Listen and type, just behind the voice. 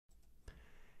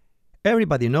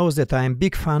Everybody knows that I am a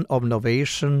big fan of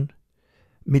Novation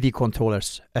MIDI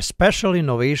controllers, especially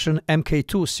Novation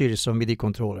MKII series of MIDI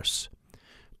controllers.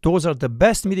 Those are the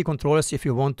best MIDI controllers if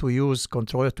you want to use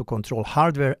controller to control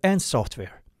hardware and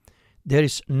software. There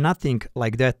is nothing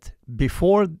like that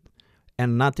before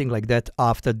and nothing like that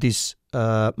after this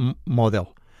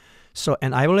model. So,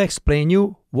 and I will explain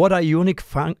you what are unique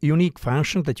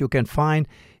functions that you can find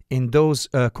in those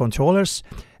controllers,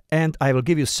 and I will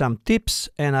give you some tips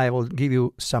and I will give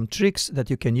you some tricks that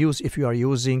you can use if you are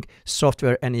using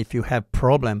software and if you have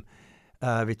problem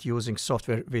with using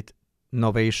software with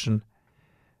Novation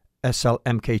SL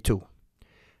MK2.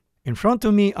 In front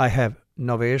of me I have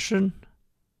Novation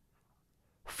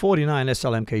 49 SL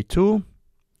MK2,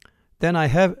 then I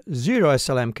have 0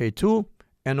 SL MK2,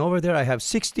 and over there I have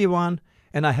 61,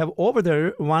 and I have over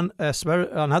there one as well,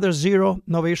 another 0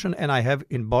 Novation, and I have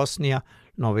in Bosnia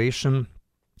Novation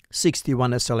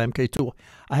 61 SL MK2.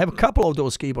 I have a couple of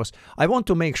those keyboards. I want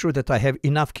to make sure that I have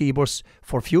enough keyboards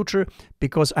for future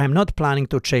because I'm not planning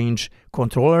to change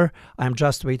controller. I'm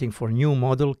just waiting for new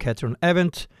model Ketron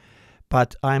event,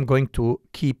 but I'm going to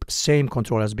keep same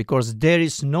controllers because there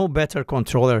is no better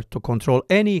controller to control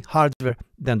any hardware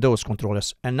than those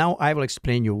controllers. And now I will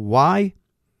explain you why.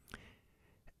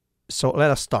 So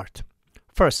let us start.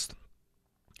 First,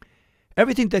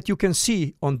 everything that you can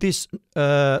see on this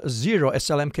 0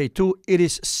 SLMK2, it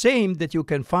is same that you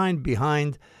can find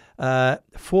behind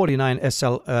 49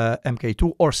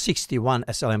 SLMK2 or 61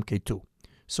 SLMK2.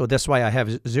 So that's why I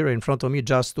have 0 in front of me,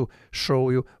 just to show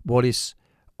you what is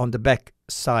on the back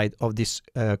side of this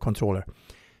controller.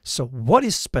 So what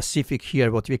is specific here,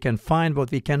 what we can find,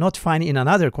 what we cannot find in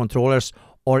another controllers,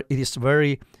 or it is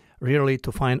very rarely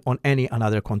to find on any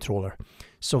another controller.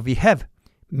 So we have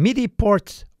MIDI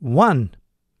port 1,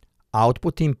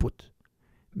 output input,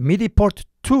 MIDI port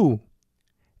 2,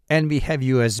 and we have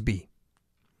USB.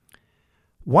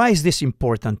 Why is this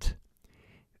important?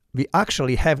 We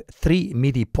actually have 3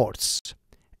 MIDI ports,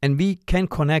 and we can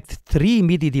connect 3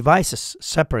 MIDI devices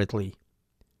separately,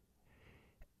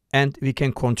 and we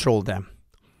can control them.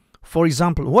 For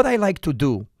example, what I like to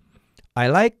do, I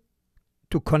like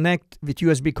to connect with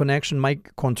USB connection my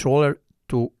controller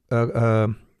to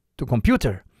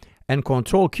computer and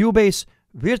control Cubase,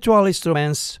 virtual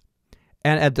instruments,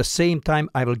 and at the same time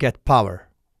I will get power.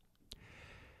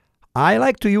 I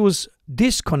like to use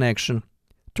this connection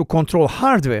to control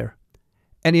hardware,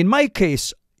 and in my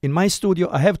case, in my studio,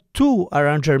 I have 2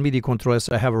 Arranger MIDI controllers.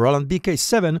 I have Roland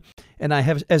BK7 and I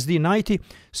have SD90,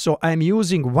 so I'm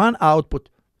using one output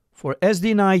for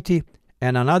SD90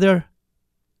 and another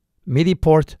MIDI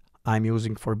port I'm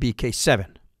using for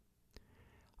BK7.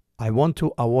 I want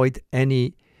to avoid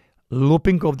any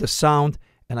looping of the sound,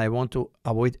 and I want to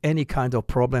avoid any kind of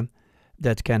problem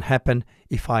that can happen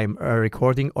if I'm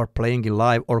recording or playing it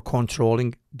live or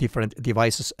controlling different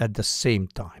devices at the same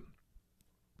time.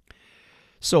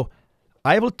 So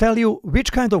I will tell you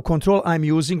which kind of control I'm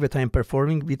using that I'm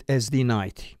performing with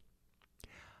SD90.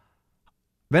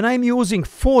 When I'm using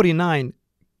 49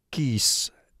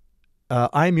 keys,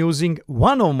 I'm using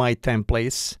one of my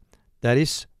templates, that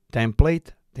is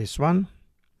template, this one.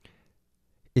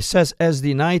 It says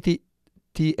SD90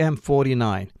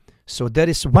 TM49. So there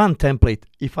is one template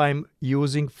if I'm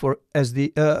using for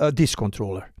this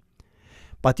controller.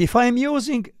 But if I'm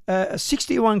using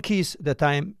 61 keys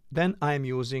then I'm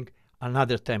using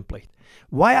another template.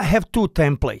 Why I have 2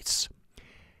 templates?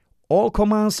 All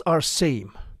commands are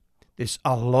same. There's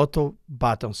a lot of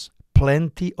buttons.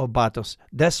 Plenty of buttons.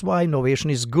 That's why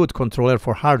Novation is good controller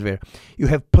for hardware. You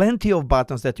have plenty of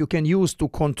buttons that you can use to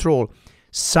control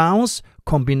sounds,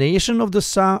 combination of the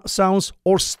sounds,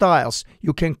 or styles.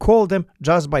 You can call them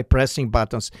just by pressing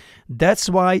buttons. That's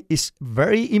why it's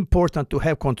very important to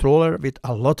have controller with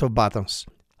a lot of buttons.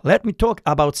 Let me talk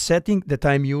about setting that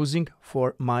I'm using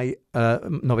for my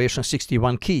Novation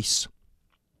 61 keys.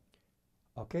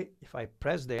 Okay, if I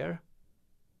press there,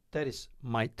 that is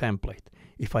my template.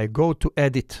 If I go to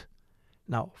edit,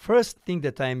 now first thing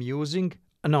that I'm using,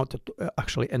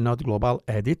 actually not global,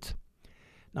 edit.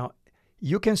 Now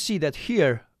you can see that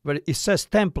here where it says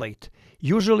template,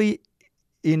 usually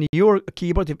in your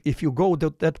keyboard, if you go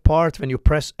to that part when you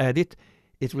press edit,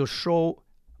 it will show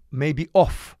maybe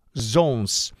off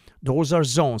zones. Those are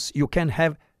zones. You can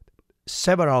have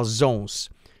several zones.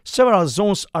 Several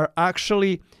zones are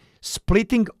actually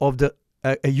splitting of the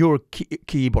your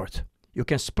keyboard. You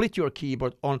can split your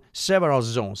keyboard on several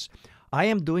zones. I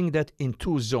am doing that in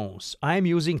 2 zones. I am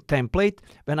using template.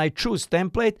 When I choose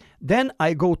template, then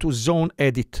I go to zone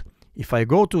edit. If I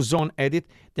go to zone edit,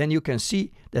 then you can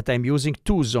see that I'm using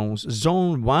 2 zones,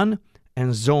 zone 1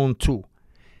 and zone 2.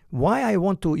 Why I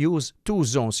want to use 2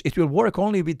 zones? It will work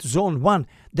only with zone 1.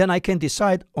 Then I can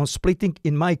decide on splitting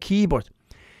in my keyboard.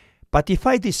 But if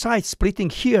I decide splitting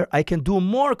here, I can do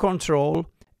more control.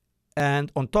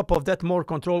 And on top of that more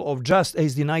control of just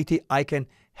SD90, I can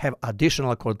have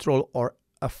additional control or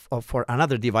for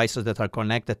another devices that are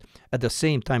connected at the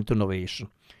same time to Novation.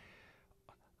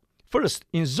 First,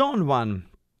 in zone 1,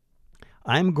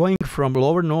 I'm going from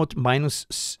lower note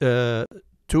minus 2.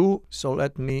 So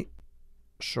let me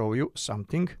show you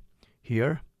something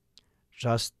here.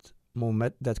 Just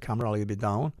move that camera a little bit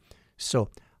down. So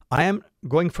I am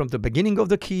going from the beginning of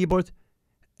the keyboard,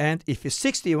 and if it's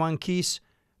 61 keys,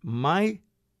 my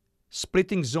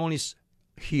splitting zone is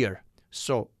here.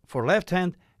 So for left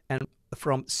hand, and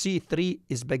from C3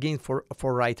 is begin for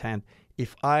right hand.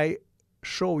 If I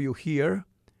show you here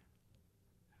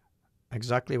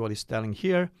exactly what it's telling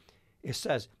here, it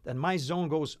says that my zone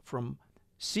goes from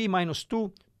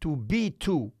C-2 to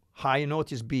B2. High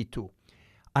note is B2.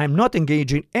 I'm not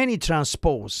engaging any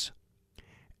transpose.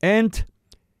 And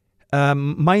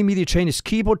my MIDI chain is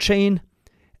keyboard chain,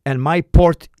 and my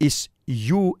port is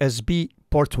USB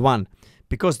port 1,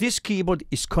 because this keyboard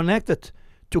is connected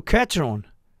to Ketron.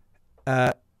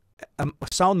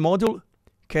 Sound module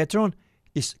Ketron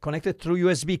is connected through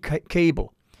USB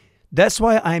cable. That's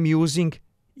why I'm using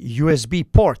USB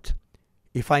port.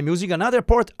 If I'm using another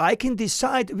port, I can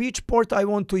decide which port I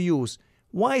want to use.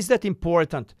 Why is that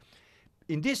important?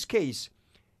 In this case,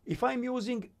 if I'm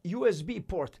using USB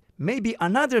port, maybe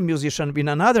another musician with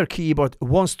another keyboard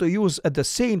wants to use at the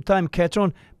same time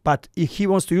Ketron, but if he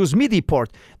wants to use MIDI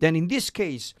port, then in this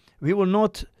case, we will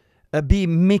not be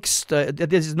mixed.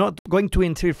 That is not going to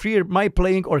interfere. My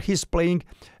playing or his playing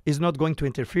is not going to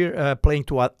interfere playing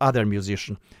to other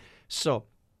musician. So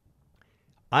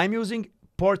I'm using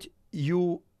port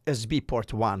USB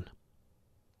port 1.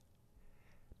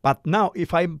 But now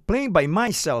if I'm playing by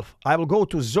myself, I will go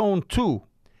to zone 2.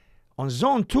 On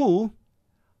zone 2,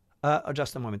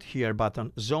 just a moment here,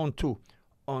 button, zone 2.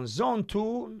 On zone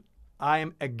 2,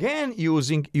 I'm again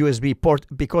using USB port,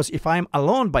 because if I'm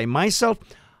alone by myself,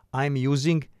 I'm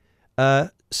using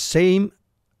same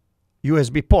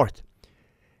USB port.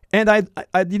 And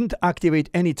I didn't activate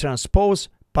any transpose,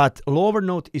 but lower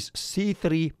note is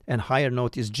C3 and higher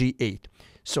note is G8.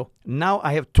 So now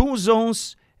I have 2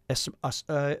 zones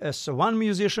as one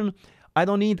musician. I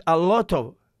don't need a lot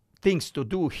of things to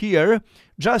do here.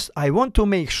 Just I want to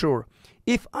make sure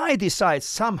if I decide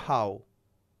somehow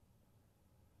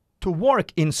to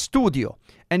work in studio,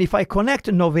 and if I connect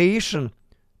Novation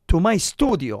to my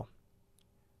studio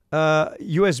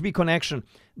USB connection,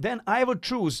 then I will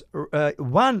choose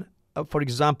one, for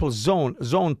example, zone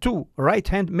 2, right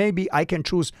hand, maybe I can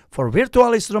choose for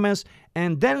virtual instruments,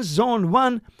 and then zone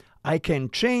 1, I can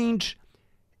change.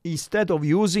 Instead of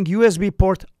using USB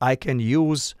port, I can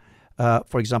use,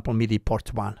 for example, MIDI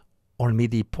port 1 or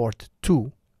MIDI port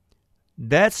 2.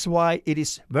 That's why it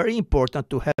is very important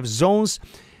to have zones.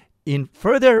 In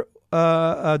further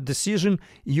decision,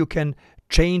 you can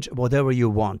change whatever you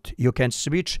want. You can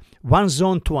switch one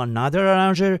zone to another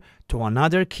arranger, to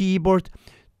another keyboard,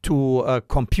 to a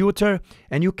computer,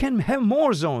 and you can have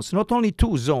more zones, not only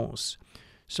 2 zones.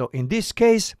 So in this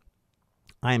case,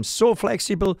 I am so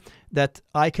flexible that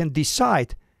I can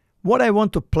decide what I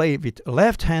want to play with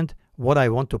left hand, what I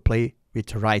want to play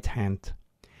with right hand.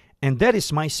 And that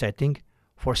is my setting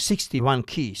for 61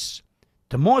 keys.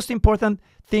 The most important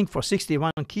thing for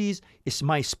 61 keys is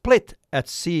my split at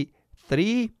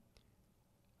C3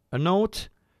 a note.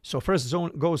 So first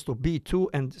zone goes to B2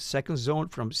 and second zone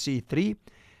from C3.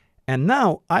 And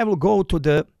now I will go to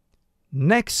the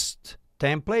next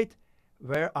template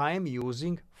where I am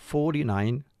using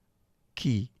 49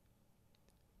 key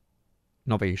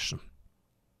Novation.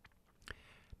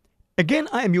 Again,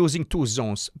 I am using 2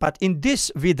 zones, but in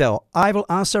this video, I will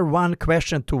answer one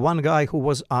question to one guy who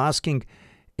was asking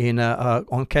in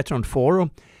on Ketron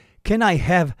forum, can I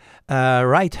have a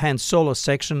right-hand solo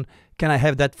section, can I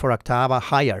have that for octava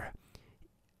higher?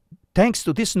 Thanks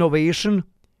to this Novation,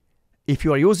 if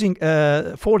you are using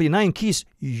 49 keys,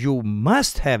 you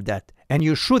must have that, and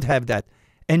you should have that,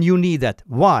 and you need that.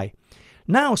 Why?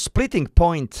 Now splitting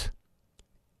point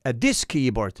at this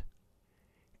keyboard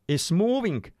is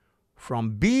moving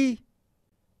from B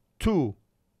to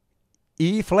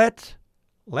E flat,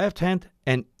 left hand,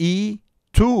 and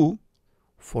E2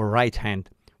 for right hand.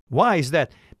 Why is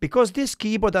that? Because this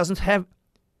keyboard doesn't have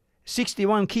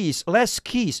 61 keys, less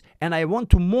keys, and I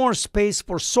want more space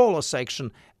for solo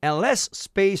section and less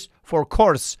space for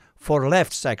chords for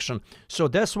left section. So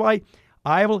that's why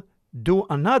I will do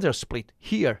another split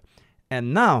here.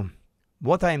 And now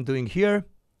what I'm doing here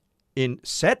in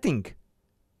setting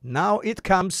Now it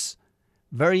comes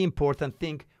very important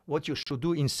thing what you should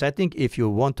do in setting if you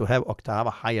want to have octave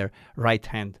higher right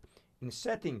hand. In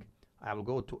setting, I will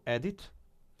go to edit.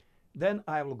 Then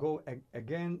I will go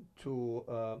again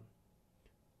to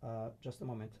just a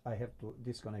moment. I have to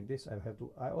disconnect this.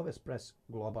 I always press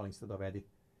global instead of edit.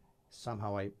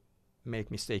 Somehow I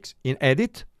make mistakes in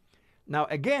edit. Now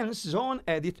again, zone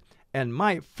edit, and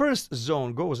my first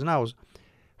zone goes now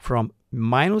from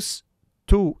minus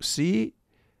 2C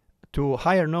to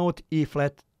higher note E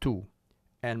flat 2,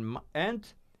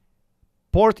 and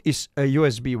port is a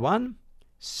USB 1.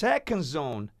 Second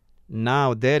zone,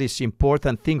 now there is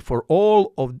important thing for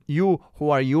all of you who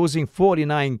are using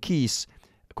 49 keys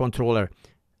controller,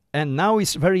 and now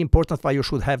it's very important why you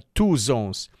should have two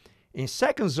zones. In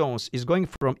second zones is going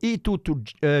from E2 to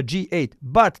G8,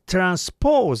 but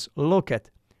transpose, look at,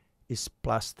 is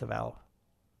plus 12.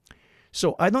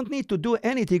 So I don't need to do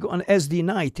anything on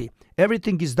SD90.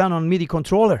 Everything is done on MIDI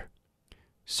controller.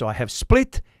 So I have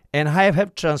split, and I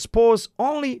have transpose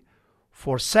only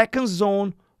for second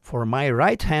zone for my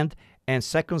right hand, and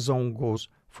second zone goes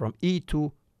from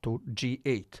E2 to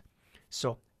G8.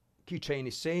 So key chain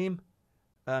is same,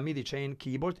 MIDI chain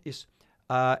keyboard is,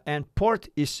 and port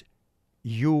is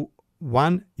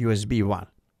U1 USB 1.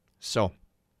 So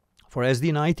for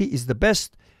SD90 is the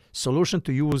best solution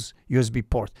to use USB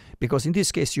port, because in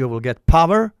this case you will get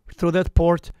power through that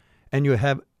port, and you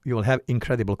will have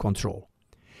incredible control.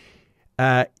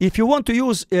 If you want to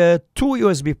use two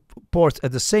USB ports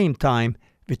at the same time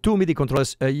with two MIDI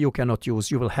controllers, you cannot use.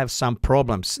 You will have some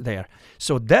problems there.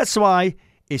 So that's why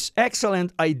it's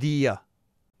excellent idea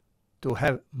to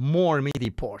have more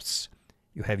MIDI ports.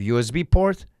 You have USB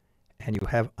port, and you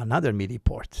have another MIDI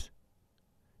port.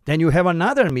 Then you have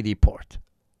another MIDI port.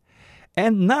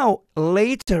 And now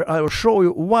later I will show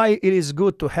you why it is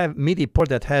good to have MIDI port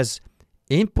that has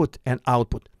input and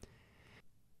output.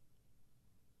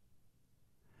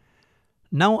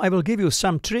 Now I will give you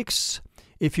some tricks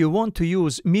if you want to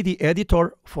use MIDI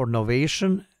editor for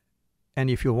Novation, and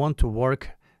if you want to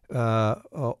work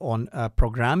on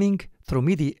programming through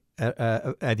MIDI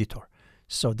editor.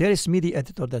 So there is MIDI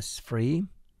editor that's free.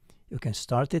 You can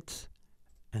start it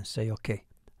and say okay.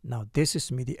 Now this is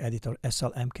MIDI editor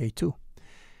SL-MKII.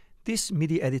 This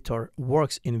MIDI editor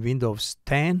works in Windows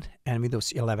 10 and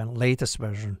Windows 11 latest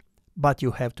version, but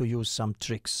you have to use some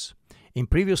tricks. In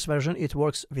previous version it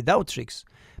works without tricks,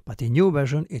 but in new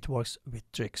version it works with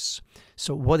tricks.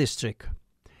 So what is trick?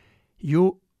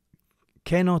 You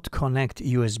cannot connect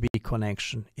USB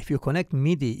connection. If you connect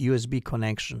MIDI USB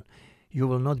connection, you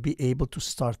will not be able to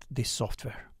start this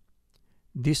software.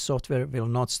 This software will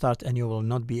not start, and you will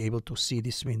not be able to see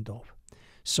this window.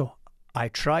 So I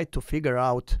tried to figure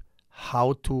out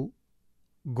how to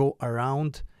go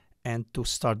around and to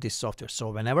start this software.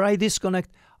 So whenever I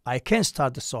disconnect, I can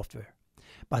start the software.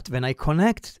 But when I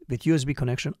connect with USB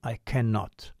connection, I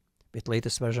cannot with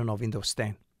latest version of Windows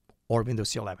 10 or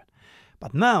Windows 11.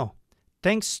 But now,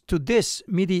 thanks to this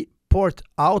MIDI port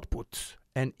output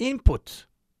and input,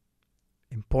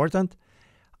 important,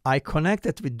 I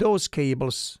connected with those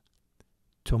cables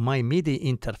to my MIDI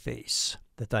interface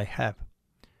that I have.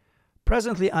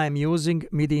 Presently I am using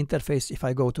MIDI interface. If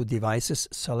I go to devices,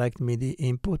 select MIDI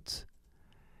input,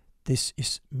 this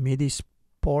is MIDI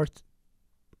port,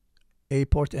 A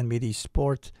port and MIDI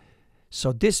port.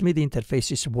 So this MIDI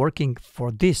interface is working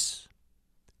for this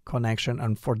connection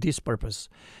and for this purpose,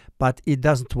 but it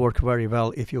doesn't work very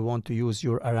well if you want to use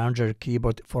your arranger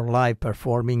keyboard for live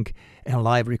performing and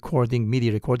live recording,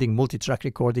 MIDI recording, multi-track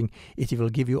recording. It will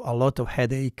give you a lot of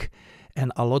headache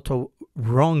and a lot of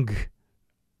wrong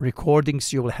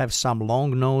recordings. You will have some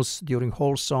long notes during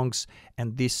whole songs,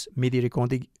 and this MIDI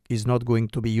recording is not going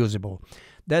to be usable.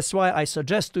 That's why I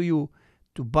suggest to you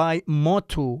to buy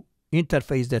Motu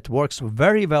interface that works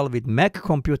very well with Mac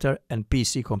computer and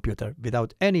PC computer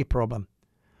without any problem.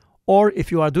 Or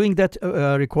if you are doing that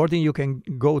recording, you can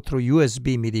go through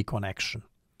USB MIDI connection.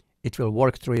 It will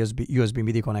work through USB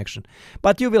MIDI connection.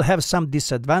 But you will have some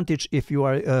disadvantage if you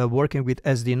are working with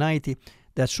SD90.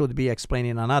 That should be explained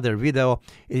in another video.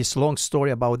 It is a long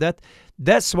story about that.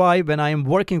 That's why when I am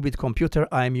working with computer,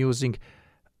 I am using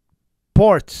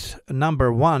port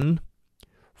number 1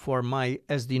 for my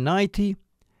SD90,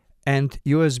 and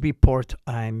USB port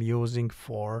I am using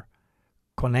for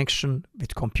connection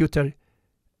with computer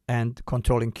and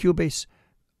controlling Cubase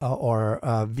or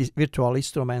virtual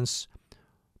instruments.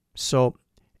 So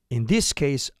in this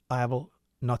case, I will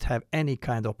not have any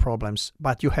kind of problems,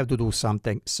 but you have to do some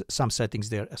settings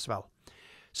there as well.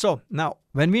 So now,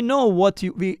 when we know what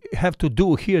we have to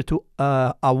do here to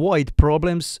avoid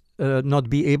problems, not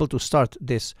be able to start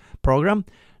this program,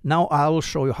 Now I will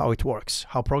show you how it works,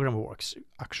 how program works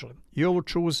actually. You will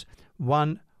choose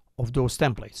one of those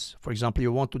templates. For example,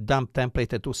 you want to dump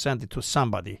template and to send it to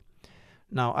somebody.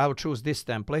 Now I will choose this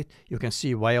template. You can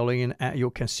see violin,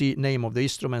 you can see name of the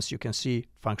instruments, you can see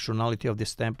functionality of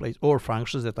this template or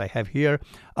functions that I have here,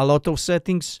 a lot of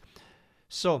settings.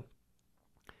 So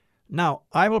now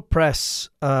I will press,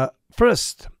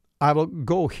 first I will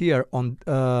go here on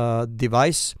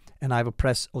device and I will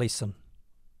press listen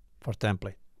for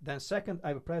template. Then second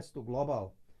I will press to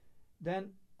global.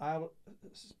 Then I will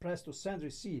press to send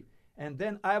receive, and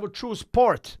then I will choose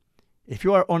port. If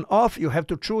you are on off, you have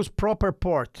to choose proper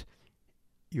port.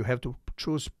 You have to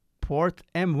choose port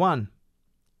M1.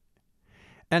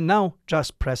 And now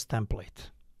just press template,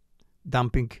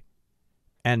 dumping,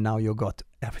 and now you got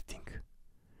everything.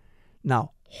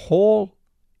 Now whole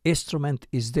instrument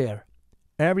is there.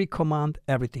 Every command,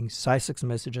 everything, SysEx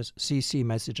messages, CC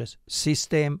messages,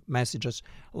 system messages,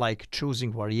 like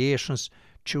choosing variations,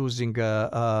 choosing,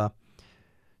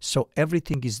 so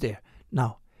everything is there.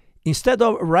 Now, instead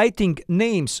of writing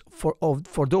names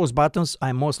for those buttons,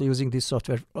 I'm mostly using this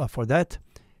software for that.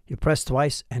 You press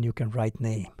twice and you can write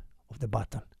name of the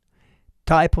button,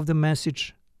 type of the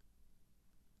message,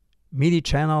 MIDI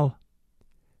channel,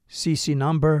 CC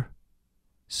number.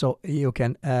 So you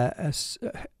can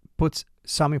put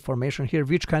some information here,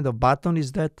 which kind of button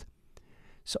is that.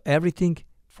 So everything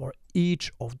for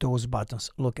each of those buttons.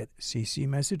 Look at CC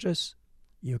messages,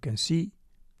 you can see.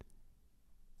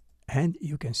 And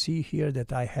you can see here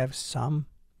that I have some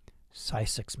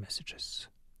SysEx messages.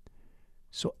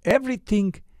 So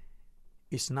everything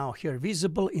is now here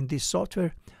visible in this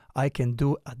software. I can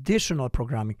do additional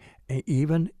programming. And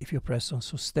even if you press on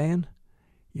sustain,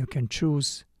 you can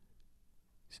choose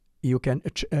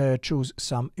choose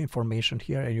some information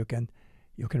here, and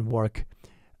you can work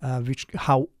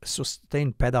how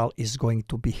sustain pedal is going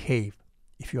to behave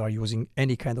if you are using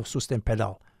any kind of sustain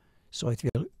pedal. So it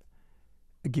will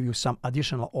give you some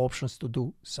additional options to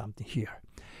do something here.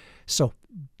 So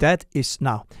that is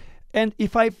now. And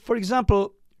if I, for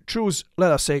example, choose,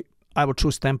 let us say, I will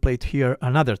choose template here,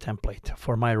 another template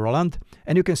for my Roland,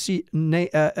 and you can see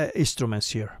instruments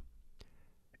here.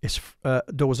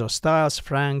 Those are styles,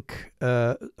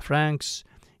 Franks,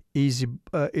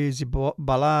 easy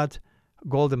ballad,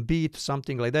 golden beat,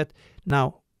 something like that.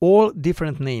 Now, all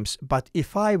different names. But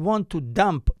if I want to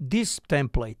dump this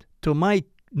template to my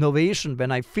Novation,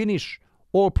 when I finish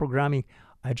all programming,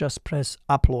 I just press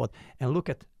upload, and look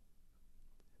at,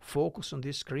 focus on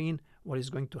this screen, what is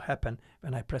going to happen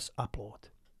when I press upload.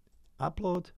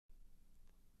 Upload,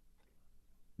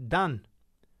 done.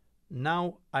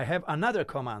 Now I have another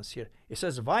commands here. It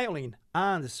says violin,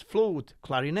 ands, flute,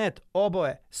 clarinet,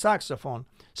 oboe, saxophone.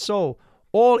 So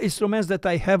all instruments that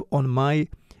I have on my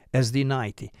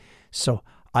SD90. So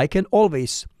I can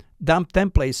always dump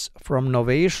templates from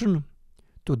Novation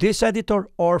to this editor,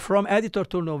 or from editor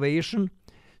to Novation.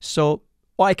 So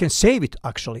I can save it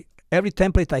actually. Every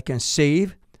template I can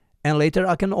save, and later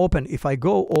I can open. If I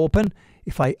go open,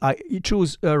 if I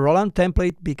choose a Roland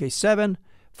template BK7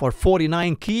 for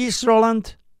 49 keys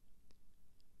Roland,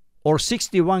 or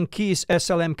 61 keys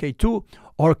SL-MKII,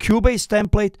 or Cubase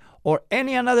template, or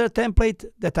any another template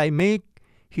that I make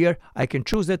here, I can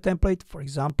choose that template. For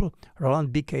example,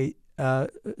 Roland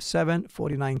BK7,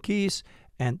 49 keys,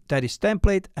 and that is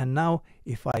template. And now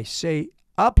if I say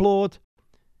upload,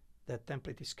 that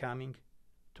template is coming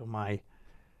to my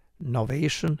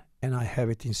Novation, and I have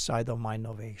it inside of my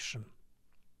Novation.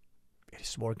 It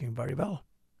is working very well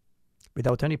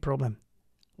without any problem.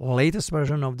 Latest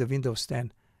version of the Windows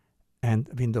 10 and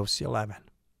Windows 11.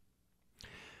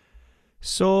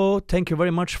 So thank you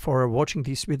very much for watching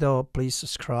this video. Please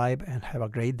subscribe and have a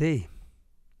great day.